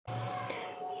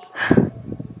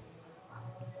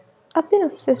I've been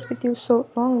obsessed with you so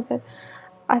long that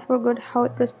I forgot how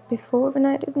it was before when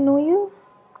I didn't know you.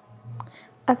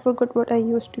 I forgot what I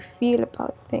used to feel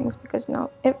about things because now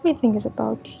everything is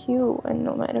about you, and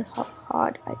no matter how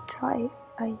hard I try,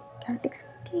 I can't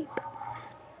escape.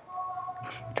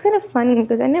 It's kind of funny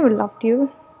because I never loved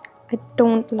you. I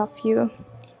don't love you.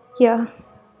 Yeah,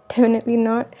 definitely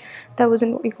not. That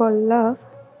wasn't what you call love.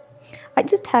 I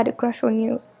just had a crush on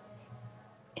you.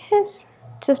 Yes,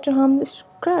 just a harmless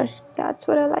crush. That's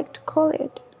what I like to call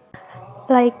it.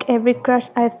 Like every crush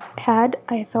I've had,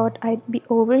 I thought I'd be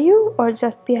over you or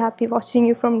just be happy watching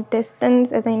you from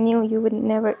distance as I knew you would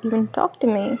never even talk to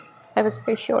me. I was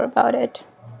very sure about it.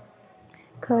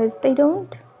 Because they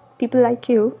don't. People like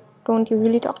you don't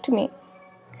usually talk to me.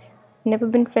 Never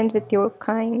been friends with your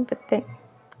kind, but then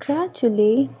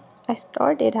gradually I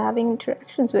started having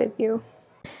interactions with you.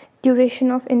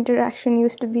 Duration of interaction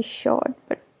used to be short,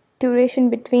 but duration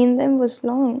between them was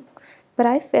long. But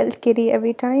I felt giddy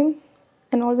every time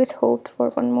and always hoped for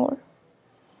one more.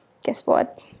 Guess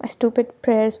what? My stupid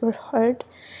prayers were heard,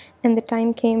 and the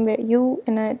time came where you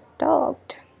and I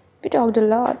talked. We talked a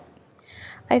lot.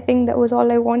 I think that was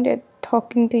all I wanted,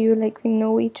 talking to you like we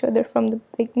know each other from the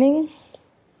beginning.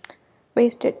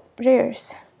 Wasted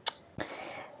prayers.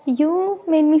 You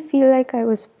made me feel like I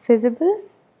was visible,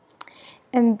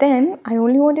 and then I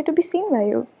only wanted to be seen by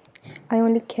you. I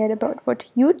only cared about what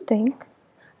you'd think.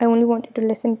 I only wanted to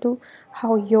listen to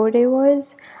how your day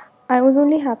was. I was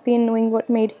only happy in knowing what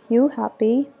made you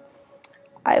happy.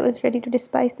 I was ready to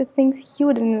despise the things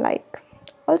you didn't like.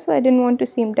 Also, I didn't want to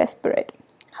seem desperate.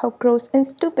 How gross and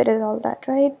stupid is all that,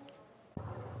 right?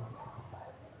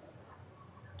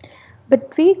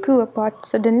 But we grew apart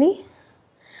suddenly.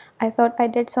 I thought I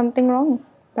did something wrong,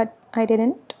 but I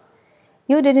didn't.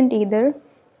 You didn't either.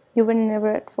 You were never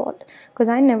at fault because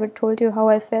I never told you how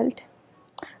I felt.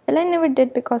 Well, I never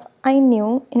did because I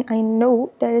knew and I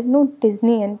know there is no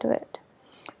Disney into it.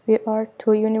 We are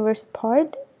two universes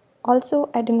apart. Also,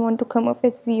 I didn't want to come off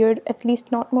as weird, at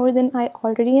least not more than I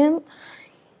already am.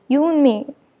 You and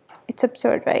me, it's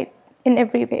absurd, right? In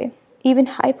every way, even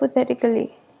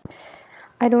hypothetically.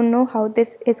 I don't know how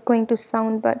this is going to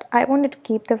sound, but I wanted to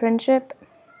keep the friendship,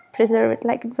 preserve it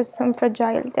like it was some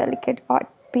fragile, delicate art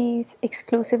piece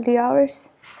exclusively ours.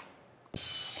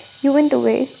 You went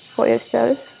away for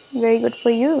yourself. Very good for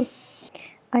you.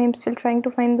 I am still trying to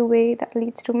find the way that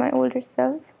leads to my older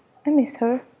self. I miss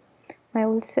her, my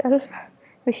old self.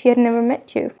 Wish she had never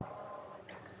met you.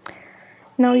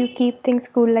 Now you keep things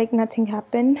cool like nothing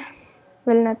happened.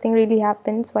 Well, nothing really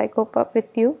happened, so I cope up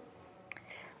with you.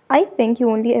 I think you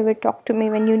only ever talk to me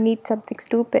when you need something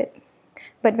stupid.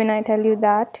 But when I tell you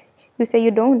that, you say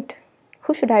you don't.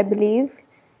 Who should I believe?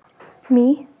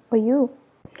 Me or you?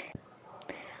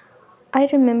 I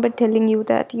remember telling you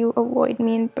that you avoid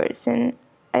me in person.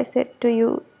 I said to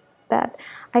you that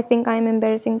I think I'm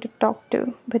embarrassing to talk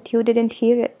to, but you didn't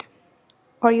hear it.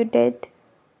 Or you did?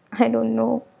 I don't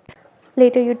know.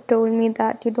 Later, you told me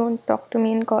that you don't talk to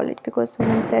me in college because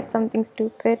someone said something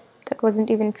stupid that wasn't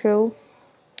even true.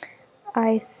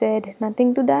 I said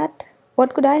nothing to that.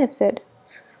 What could I have said?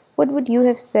 What would you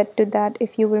have said to that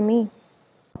if you were me?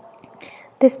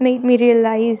 This made me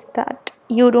realize that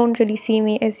you don't really see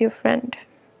me as your friend.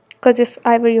 Because if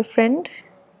I were your friend,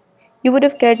 you would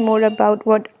have cared more about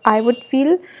what I would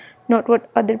feel, not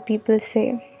what other people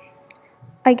say.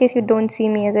 I guess you don't see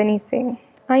me as anything.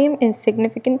 I am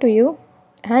insignificant to you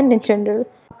and in general.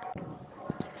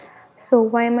 So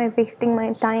why am I wasting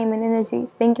my time and energy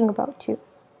thinking about you?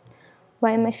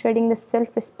 Why am I shredding the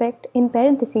self-respect in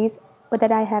parentheses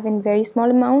that I have in very small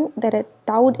amount that I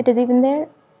doubt it is even there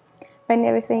by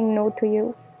never saying no to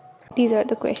you? These are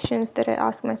the questions that I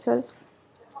ask myself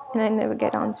and I never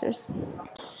get answers.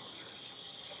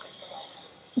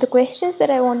 The questions that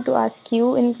I want to ask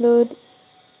you include,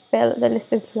 well, the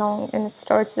list is long and it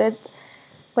starts with,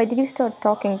 why did you start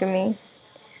talking to me?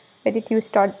 Why did you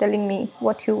start telling me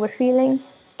what you were feeling?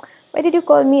 Why did you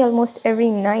call me almost every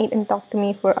night and talk to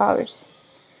me for hours?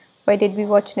 Why did we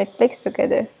watch Netflix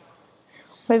together?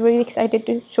 Why were you excited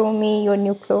to show me your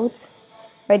new clothes?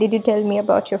 Why did you tell me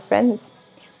about your friends?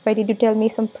 Why did you tell me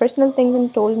some personal things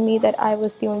and told me that I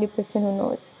was the only person who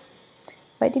knows?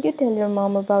 Why did you tell your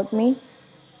mom about me?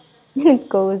 It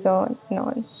goes on and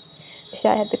on. Wish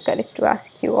I had the courage to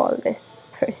ask you all this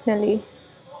personally.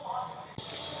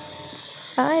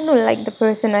 I don't like the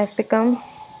person I've become.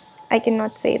 I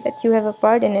cannot say that you have a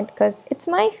part in it because it's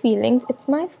my feelings, it's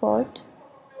my fault.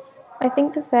 I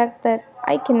think the fact that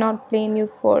I cannot blame you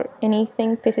for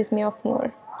anything pisses me off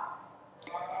more.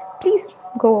 Please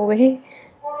go away.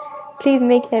 Please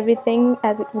make everything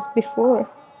as it was before.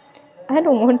 I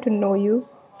don't want to know you.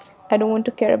 I don't want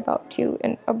to care about you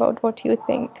and about what you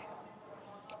think.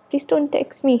 Please don't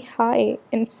text me hi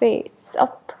and say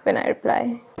sup when I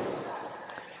reply.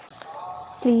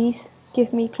 Please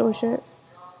give me closure